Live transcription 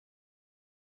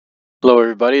Hello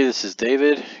everybody, this is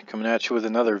David coming at you with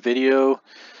another video.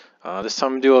 This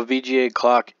time I'm going to do a VGA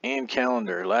clock and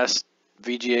calendar. Last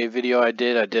VGA video I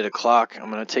did a clock. I'm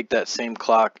going to take that same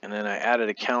clock and then I added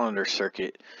a calendar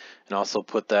circuit and also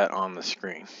put that on the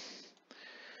screen.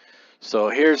 So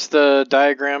here's the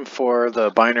diagram for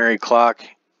the binary clock.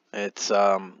 It's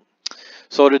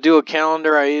so to do a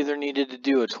calendar I either needed to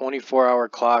do a 24-hour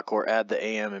clock or add the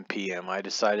AM and PM. I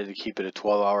decided to keep it a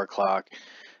 12-hour clock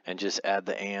and just add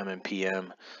the AM and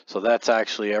PM. So that's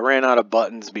actually, I ran out of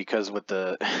buttons because with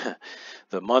the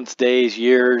the months, days,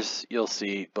 years, you'll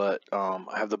see, but I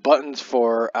have the buttons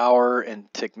for hour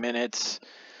and tick minutes,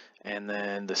 and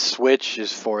then the switch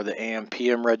is for the AM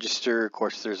PM register. Of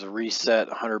course there's a reset,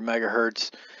 100 megahertz,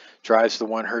 drives the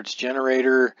 1 hertz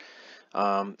generator.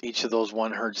 Each of those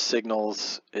 1 hertz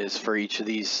signals is for each of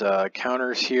these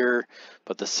counters here,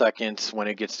 but the seconds, when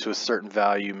it gets to a certain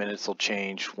value, minutes will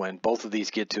change. When both of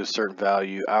these get to a certain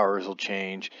value, hours will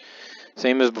change.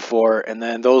 Same as before, and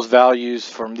then those values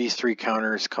from these three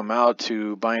counters come out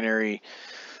to binary,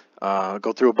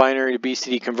 go through a binary to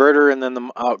BCD converter, and then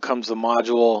out comes the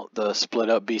module, the split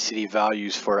up BCD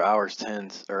values for hours,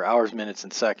 minutes,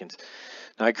 and seconds.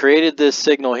 Now I created this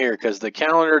signal here because the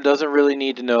calendar doesn't really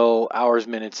need to know hours,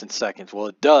 minutes, and seconds. Well,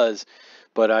 it does,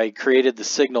 but I created the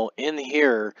signal in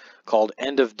here called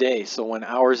end of day. So when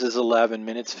hours is 11,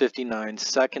 minutes 59,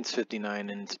 seconds 59,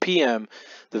 and it's PM,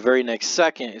 the very next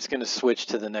second it's going to switch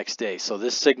to the next day. So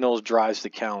this signal drives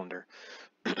the calendar.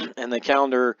 And the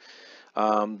calendar,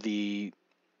 all the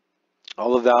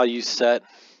values set,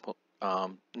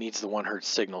 needs the 1 hertz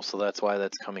signal, so that's why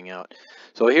that's coming out.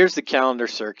 So here's the calendar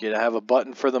circuit. I have a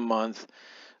button for the month,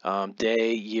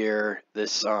 day, year.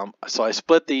 This so I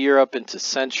split the year up into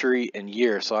century and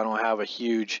year, so I don't have a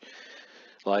huge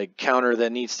like counter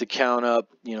that needs to count up,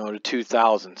 you know, to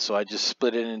 2000. So I just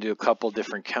split it into a couple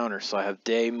different counters. So I have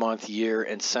day, month, year,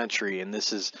 and century, and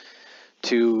this is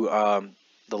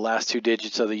the last two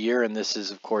digits of the year, and this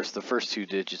is of course the first two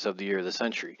digits of the year, the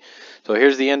century. So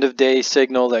here's the end of day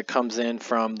signal that comes in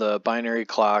from the binary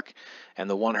clock and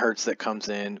the 1 hertz that comes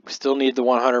in. We still need the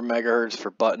 100 megahertz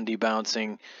for button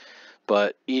debouncing,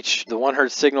 but the 1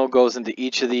 hertz signal goes into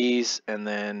each of these, and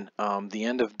then the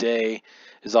end of day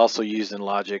is also used in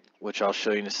logic, which I'll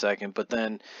show you in a second. But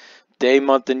then day,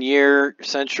 month, and year,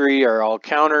 century are all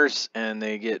counters, and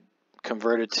they get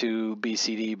converted to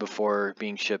BCD before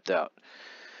being shipped out.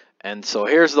 And so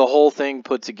here's the whole thing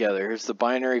put together. Here's the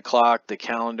binary clock, the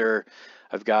calendar.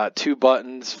 I've got two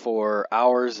buttons for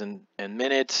hours and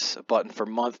minutes, a button for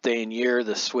month, day, and year,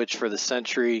 the switch for the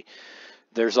century.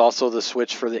 There's also the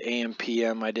switch for the AM,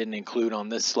 PM I didn't include on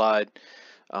this slide.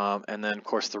 And then of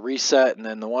course the reset, and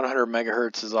then the 100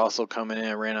 megahertz is also coming in.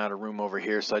 I ran out of room over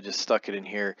here, so I just stuck it in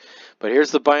here. But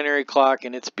here's the binary clock,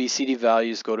 and its BCD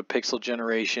values go to pixel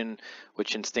generation,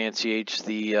 which instantiates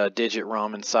the digit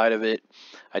ROM inside of it.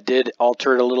 I did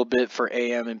alter it a little bit for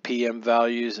AM and PM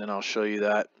values, and I'll show you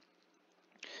that.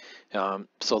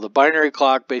 So the binary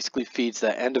clock basically feeds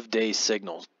that end of day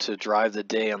signal to drive the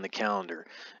day on the calendar,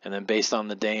 and then based on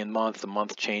the day and month, the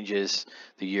month changes,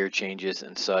 the year changes,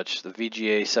 and such. The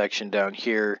VGA section down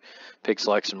here,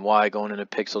 pixel X and Y going into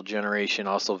pixel generation,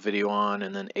 also video on,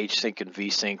 and then H-sync and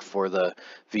V-sync for the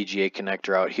VGA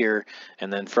connector out here.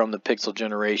 And then from the pixel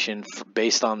generation,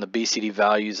 based on the BCD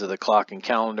values of the clock and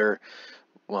calendar,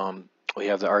 we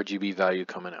have the RGB value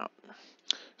coming out.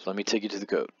 So let me take you to the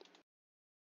code.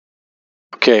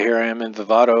 Okay, here I am in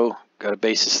Vivado. Got a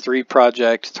Basys 3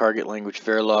 project, target language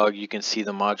Verilog. You can see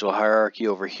the module hierarchy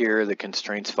over here, the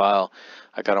constraints file.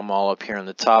 I got them all up here on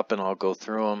the top, and I'll go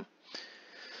through them.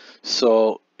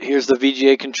 So here's the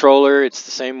Vga controller. It's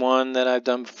the same one that I've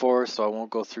done before, so I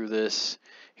won't go through this.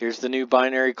 Here's the new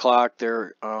binary clock.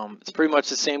 It's pretty much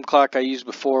the same clock I used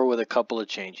before with a couple of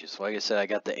changes. Like I said, I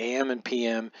got the AM and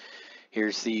PM.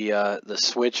 Here's the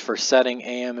switch for setting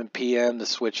AM and PM, the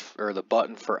switch or the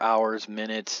button for hours,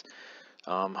 minutes,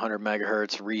 100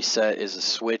 megahertz. Reset is a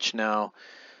switch now.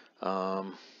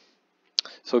 So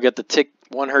we got the tick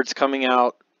 1 hertz coming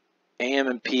out, AM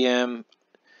and PM,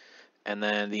 and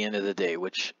then the end of the day,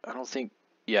 which I don't think,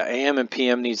 yeah, AM and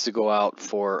PM needs to go out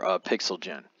for pixel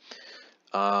gen.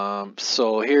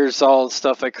 So here's all the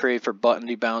stuff I create for button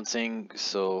debouncing.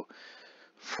 So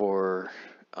for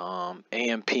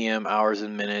AM, PM, hours,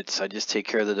 and minutes, I just take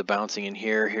care of the debouncing in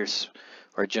here. Here's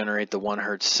where I generate the 1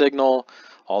 hertz signal,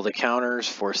 all the counters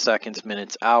for seconds,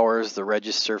 minutes, hours, the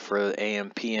register for the AM,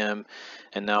 PM,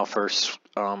 and now for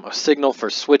a signal for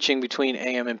switching between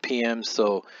AM and PM.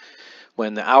 So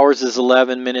when the hours is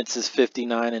 11, minutes is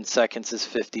 59, and seconds is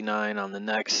 59 on the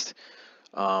next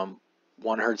 1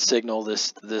 hertz signal,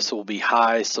 this will be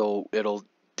high, so it'll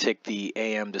tick the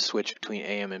AM to switch between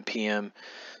AM and PM.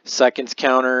 Seconds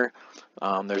counter,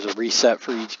 there's a reset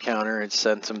for each counter. It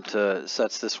sets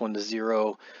this one to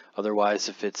 0. Otherwise,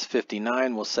 if it's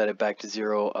 59, we'll set it back to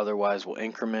 0. Otherwise, we'll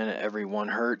increment it every 1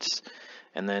 hertz.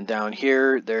 And then down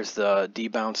here, there's the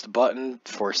debounced button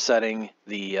for setting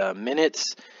the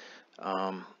minutes.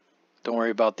 Don't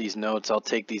worry about these notes. I'll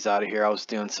take these out of here. I was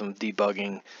doing some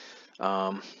debugging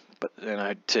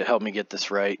to help me get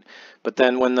this right. But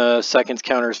then when the seconds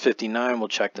counter is 59, we'll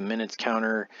check the minutes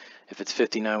counter. If it's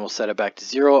 59, we'll set it back to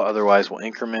 0. Otherwise, we'll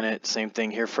increment it. Same thing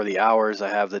here for the hours. I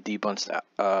have the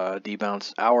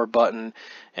debounced hour button.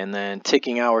 And then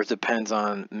ticking hours depends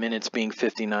on minutes being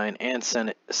 59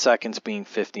 and seconds being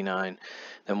 59.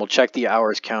 Then we'll check the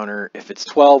hours counter. If it's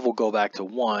 12, we'll go back to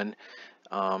 1.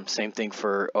 Same thing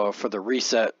for the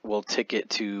reset. We'll tick it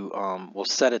to we'll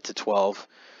set it to 12.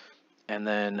 And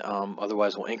then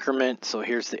otherwise we'll increment. So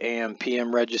here's the AM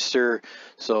PM register.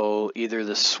 So either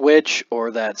the switch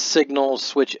or that signal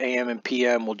switch AM and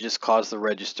PM will just cause the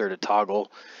register to toggle.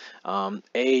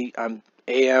 AM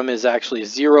is actually a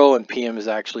 0 and PM is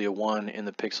actually a 1 in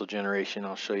the pixel generation.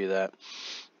 I'll show you that.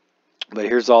 But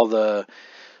here's all the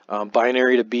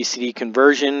binary to BCD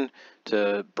conversion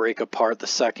to break apart the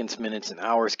seconds, minutes, and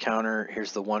hours counter.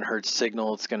 Here's the 1 hertz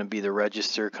signal. It's going to be the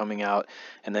register coming out.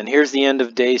 And then here's the end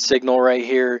of day signal right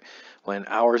here when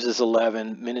hours is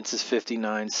 11, minutes is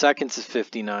 59, seconds is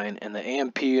 59, and the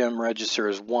AM PM register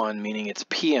is 1, meaning it's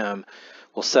PM.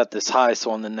 We'll set this high so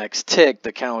on the next tick,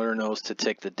 the counter knows to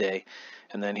tick the day.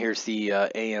 And then here's the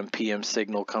AM PM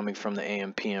signal coming from the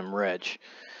AM PM reg.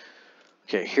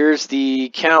 Okay, here's the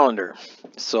calendar.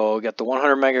 So we got the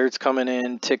 100 megahertz coming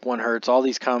in, tick 1 hertz, all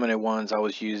these commented ones I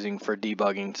was using for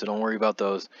debugging, so don't worry about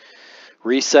those.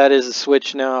 Reset is a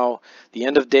switch now, the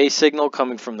end of day signal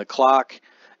coming from the clock,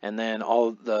 and then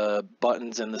all the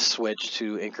buttons and the switch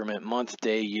to increment month,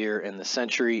 day, year, and the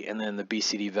century, and then the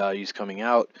BCD values coming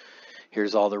out.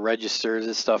 Here's all the registers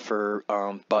and stuff for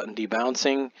button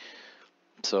debouncing.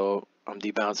 So I'm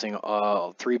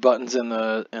debouncing 3 buttons in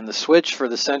the switch for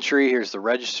the century. Here's the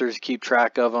registers, keep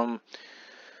track of them.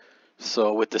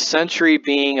 So with the century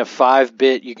being a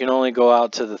 5-bit, you can only go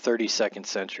out to the 32nd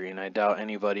century, and I doubt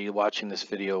anybody watching this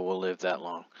video will live that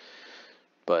long.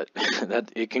 But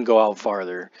it can go out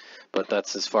farther, but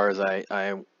that's as far as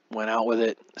I went out with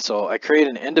it. So I create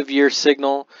an end of year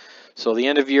signal. So the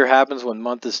end of year happens when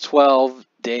month is 12,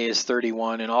 day is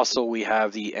 31, and also we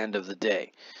have the end of the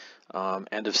day.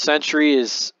 End of century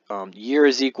is year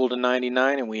is equal to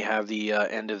 99, and we have the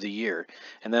end of the year.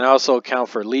 And then I also account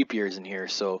for leap years in here.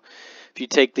 So if you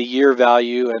take the year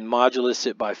value and modulus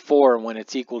it by 4, and when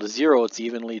it's equal to 0, it's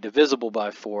evenly divisible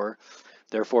by 4.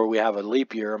 Therefore, we have a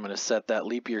leap year. I'm going to set that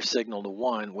leap year signal to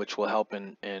 1, which will help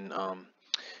in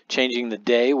changing the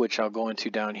day, which I'll go into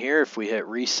down here. If we hit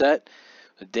reset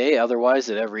the day, otherwise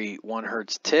at every 1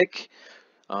 hertz tick.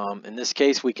 In this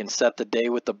case, we can set the day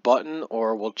with the button,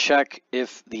 or we'll check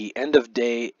if the end of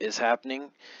day is happening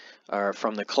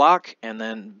from the clock, and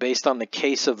then based on the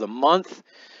case of the month,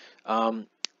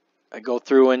 I go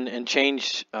through and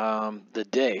change the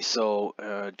day. So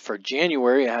for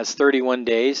January, it has 31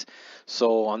 days.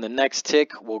 So on the next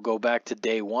tick, we'll go back to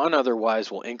day 1.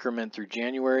 Otherwise, we'll increment through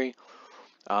January.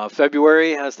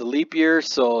 February has the leap year.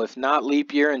 So if not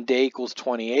leap year and day equals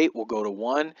 28, we'll go to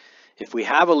 1. If we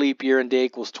have a leap year and day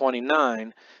equals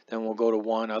 29, then we'll go to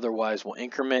 1. Otherwise, we'll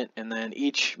increment. And then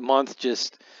each month,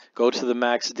 just go to the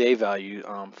max day value.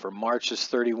 For March is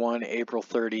 31, April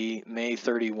 30, May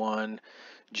 31,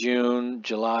 June,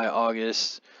 July,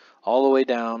 August, all the way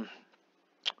down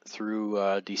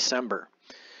through December.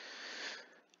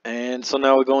 And so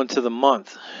now we go into the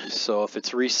month. So if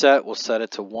it's reset, we'll set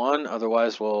it to 1.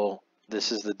 Otherwise,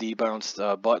 this is the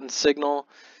debounced button signal.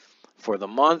 For the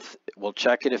month, we'll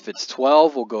check it. If it's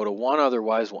 12, we'll go to 1.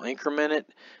 Otherwise, we'll increment it.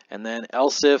 And then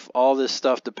else if, all this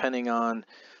stuff depending on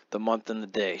the month and the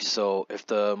day. So if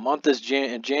the month is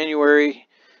January,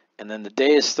 and then the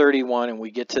day is 31, and we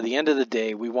get to the end of the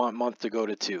day, we want month to go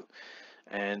to 2.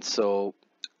 And so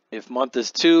if month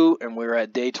is 2, and we're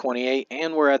at day 28,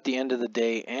 and we're at the end of the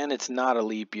day, and it's not a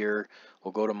leap year,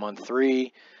 we'll go to month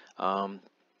 3. And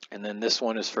then this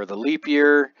one is for the leap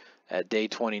year at day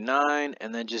 29,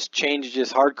 and then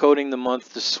just hard coding the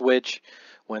month to switch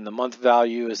when the month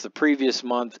value is the previous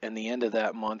month, and the end of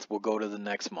that month will go to the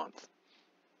next month.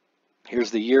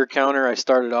 Here's the year counter. I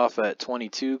started off at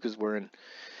 22 because we're in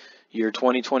year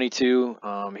 2022.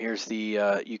 Here's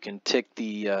the you can tick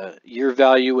the year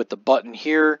value with the button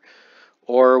here,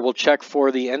 or we'll check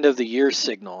for the end of the year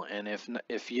signal. And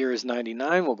if year is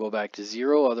 99, we'll go back to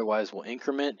 0. Otherwise, we'll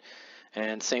increment.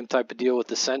 And same type of deal with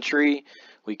the century.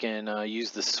 We can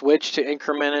use the switch to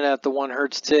increment it at the 1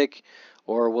 Hertz tick,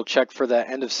 or we'll check for that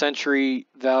end of century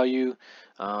value.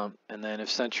 And then if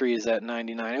century is at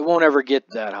 99, it won't ever get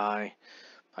that high.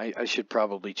 I should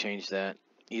probably change that.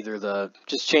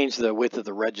 Just change the width of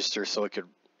the register so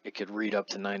it could read up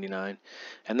to 99.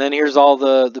 And then here's all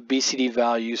the BCD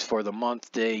values for the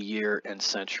month, day, year, and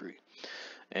century.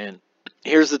 And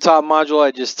here's the top module.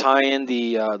 I just tie in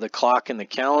the clock and the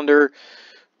calendar.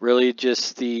 Really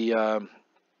just the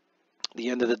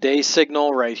end of the day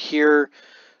signal right here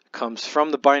comes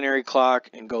from the binary clock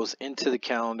and goes into the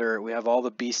calendar. We have all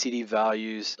the BCD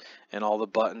values and all the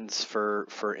buttons for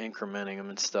incrementing them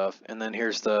and stuff. And then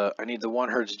here's I need the 1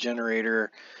 Hertz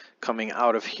generator coming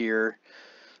out of here.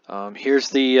 Here's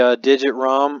the digit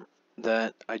ROM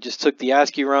that I just took the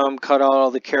ASCII ROM, cut out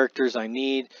all the characters I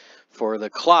need for the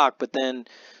clock, but then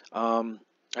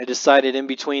I decided in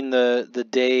between the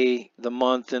day, the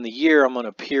month, and the year, I'm on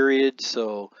a period,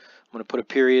 so I'm going to put a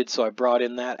period, so I brought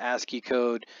in that ASCII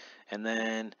code, and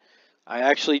then I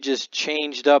actually just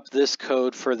changed up this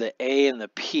code for the A and the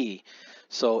P.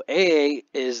 So A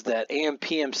is that AM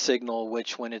PM signal,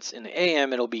 which when it's in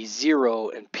AM it'll be 0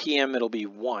 and PM it'll be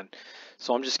 1.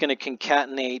 So I'm just going to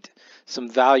concatenate some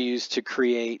values to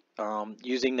create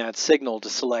using that signal to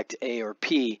select A or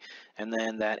P, and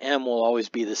then that M will always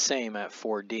be the same at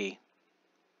 4D.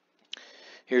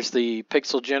 Here's the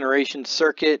pixel generation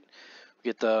circuit. We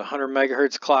get the 100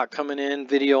 megahertz clock coming in,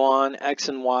 video on, X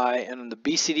and Y, and the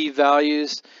BCD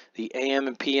values, the AM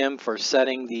and PM for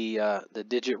setting the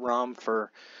digit ROM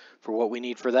for what we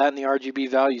need for that, and the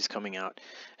RGB values coming out.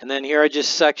 And then here I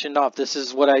just sectioned off. This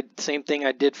is same thing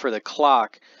I did for the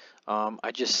clock.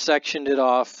 I just sectioned it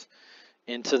off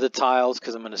into the tiles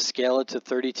because I'm going to scale it to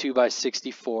 32 by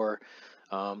 64.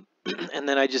 And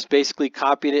then I just basically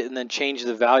copied it and then changed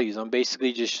the values. I'm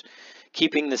basically just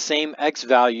keeping the same X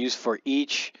values for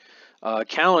each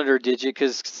calendar digit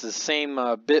because it's the same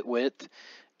bit width,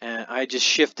 and I just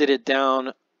shifted it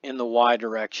down in the Y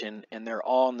direction, and they're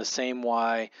all in the same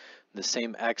Y. The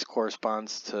same X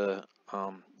corresponds to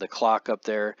the clock up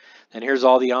there. And here's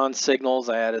all the on signals.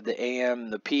 I added the AM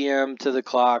and the PM to the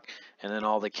clock, and then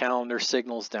all the calendar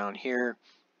signals down here.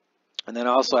 And then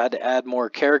I also had to add more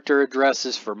character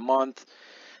addresses for month,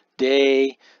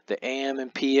 day, the AM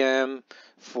and PM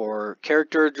for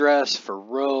character address, for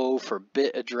row, for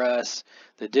bit address.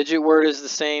 The digit word is the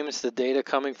same. It's the data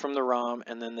coming from the ROM,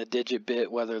 and then the digit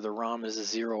bit, whether the ROM is a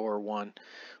 0 or 1,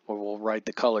 where we'll write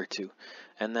the color to.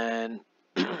 And then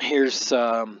here's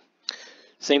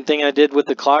same thing I did with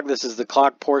the clock. This is the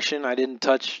clock portion. I didn't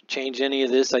change any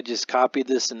of this. I just copied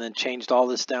this and then changed all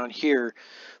this down here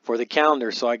for the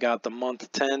calendar. So I got the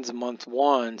month 10s and month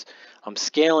 1s. I'm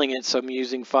scaling it, so I'm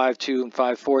using 5.2 and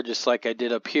 5.4 just like I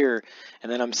did up here.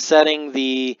 And then I'm setting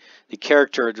the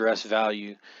character address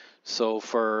value. So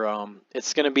for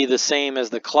it's going to be the same as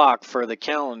the clock for the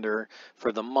calendar,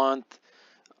 for the month,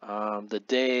 the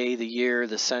day, the year,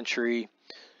 the century.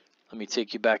 Let me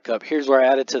take you back up. Here's where I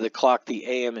added to the clock the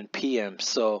AM and PM.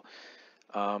 So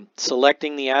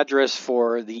selecting the address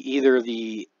for either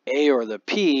the A or the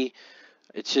P,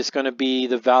 it's just going to be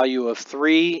the value of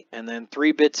 3 and then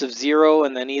 3 bits of 0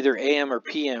 and then either AM or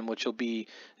PM, which will be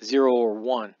 0 or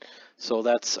 1. So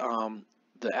that's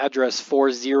the address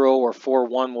 40 or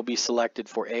 41 will be selected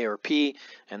for A or P,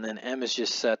 and then M is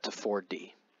just set to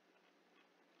 4D.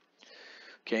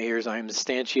 Okay, I'm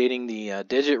instantiating the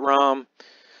digit ROM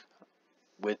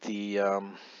with the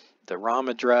ROM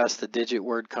address, the digit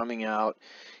word coming out.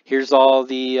 Here's all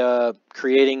the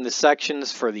creating the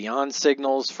sections for the on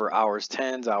signals for hours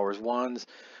 10s, hours 1s,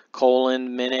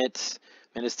 colon, minutes,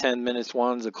 minutes 10, minutes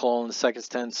 1s, a colon, seconds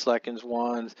 10, seconds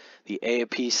 1s, the A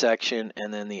P section,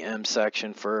 and then the M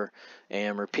section for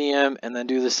AM or PM, and then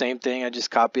do the same thing. I just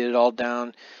copied it all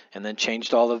down and then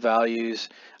changed all the values.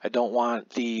 I don't want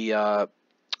the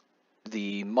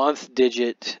month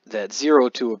digit, that 0,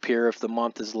 to appear if the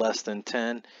month is less than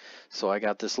 10. So I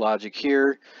got this logic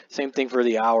here. Same thing for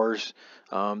the hours.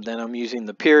 Then I'm using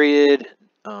the period,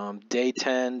 day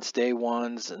 10s, day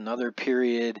 1s, another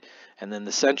period, and then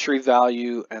the century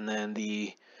value, and then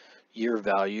the year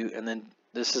value. And then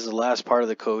this is the last part of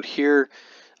the code here.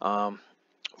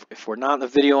 If we're not in the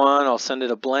video on, I'll send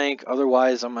it a blank.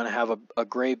 Otherwise, I'm going to have a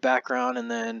gray background, and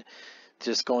then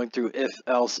just going through if,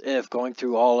 else, if, going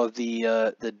through all of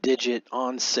the digit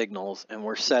on signals, and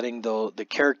we're setting the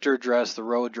character address, the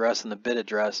row address, and the bit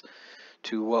address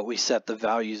to what we set the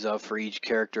values of for each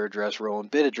character address, row, and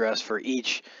bit address for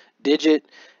each digit.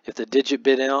 If the digit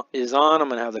bit is on, I'm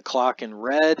going to have the clock in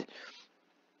red.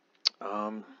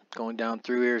 Going down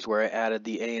through here is where I added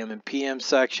the AM and PM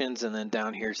sections, and then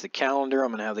down here's the calendar.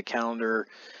 I'm going to have the calendar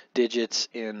digits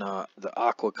in the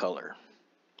aqua color.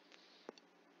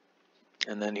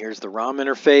 And then here's the ROM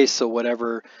interface, so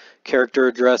whatever character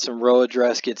address and row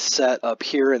address gets set up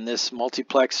here in this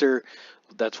multiplexer,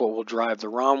 that's what we'll drive the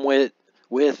ROM with.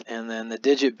 And then the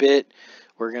digit bit,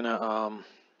 we're going to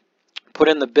put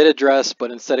in the bit address, but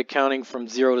instead of counting from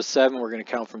 0 to 7, we're going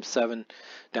to count from 7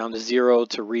 down to 0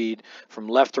 to read from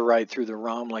left to right through the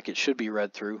ROM like it should be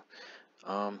read through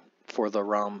for the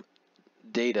ROM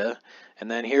data.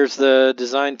 And then here's the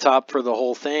design top for the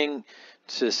whole thing.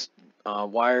 It's just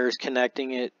wires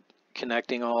connecting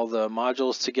all the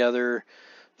modules together,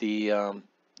 the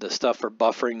stuff for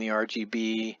buffering the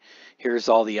RGB. Here's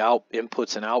all the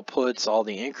inputs and outputs, all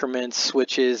the increments,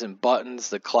 switches and buttons,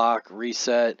 the clock,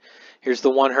 reset. Here's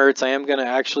the 1 Hertz. I am going to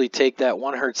actually take that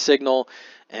 1 Hertz signal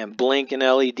and blink an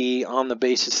LED on the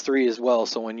Basys 3 as well.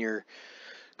 So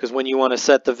because when you want to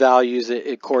set the values,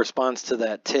 it corresponds to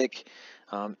that tick.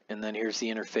 And then here's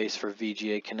the interface for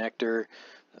VGA connector.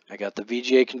 I got the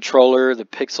Vga Controller, the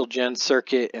Pixel Gen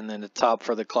circuit, and then the top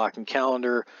for the clock and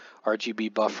calendar,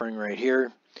 RGB buffering right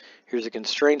here. Here's a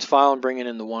constraints file. I'm bringing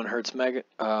in the 100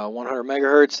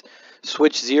 megahertz.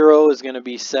 Switch 0 is going to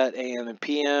be set AM and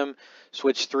PM.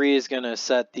 Switch 3 is going to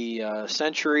set the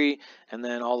century, and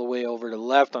then all the way over to the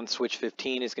left on switch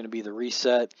 15 is going to be the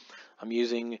reset. I'm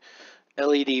using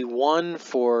LED 1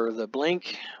 for the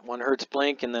blink, 1 Hertz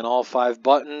blink, and then all 5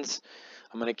 buttons.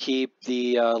 I'm going to keep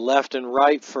the left and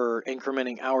right for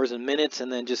incrementing hours and minutes,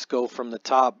 and then just go from the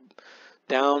top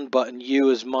down. Button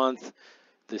U is month,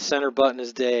 the center button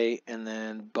is day, and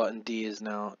then button D is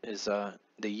the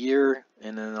year,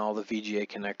 and then all the VGA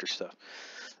connector stuff.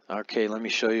 Okay, let me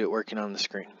show you it working on the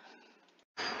screen.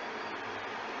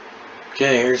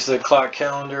 Okay, here's the clock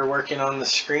calendar working on the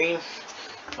screen.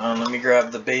 Let me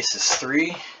grab the Basys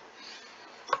 3.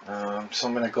 So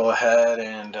I'm going to go ahead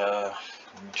and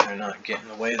let me try not to get in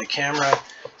the way of the camera.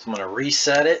 So I'm going to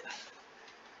reset it.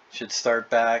 Should start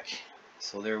back.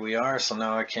 So there we are. So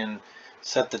now I can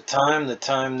set the time. The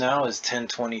time now is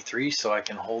 10:23, so I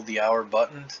can hold the hour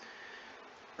button,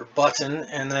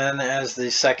 and then as the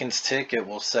seconds tick, it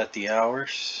will set the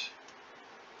hours.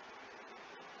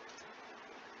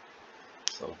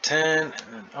 So 10,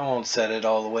 I won't set it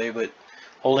all the way, but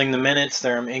holding the minutes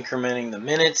there, I'm incrementing the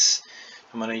minutes.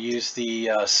 I'm going to use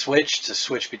the switch to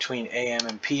switch between AM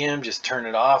and PM. Just turn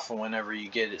it off and whenever you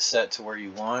get it set to where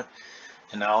you want.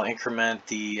 And I'll increment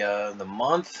the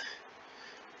month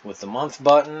with the month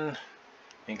button.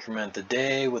 Increment the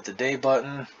day with the day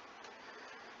button.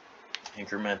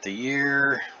 Increment the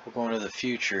year. We're going to the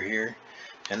future here.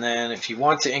 And then if you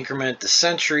want to increment the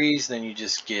centuries, then you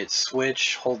just get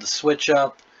switch, hold the switch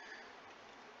up.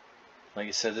 Like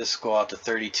I said, this will go out to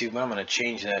 32, but I'm going to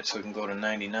change that so it can go to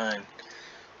 99.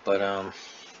 But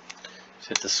just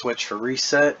hit the switch for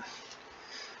reset.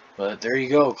 But there you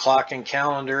go, clock and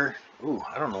calendar. Ooh,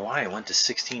 I don't know why it went to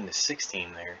 16 to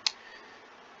 16 there.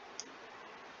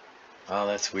 Oh,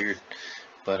 that's weird.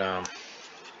 But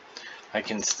I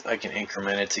can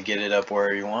increment it to get it up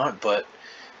where you want, but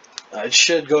it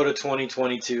should go to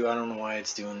 2022. I don't know why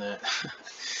it's doing that.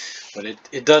 But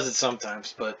it does it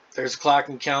sometimes. But there's clock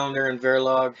and calendar and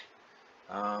Verilog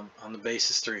on the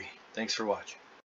Basys 3. Thanks for watching.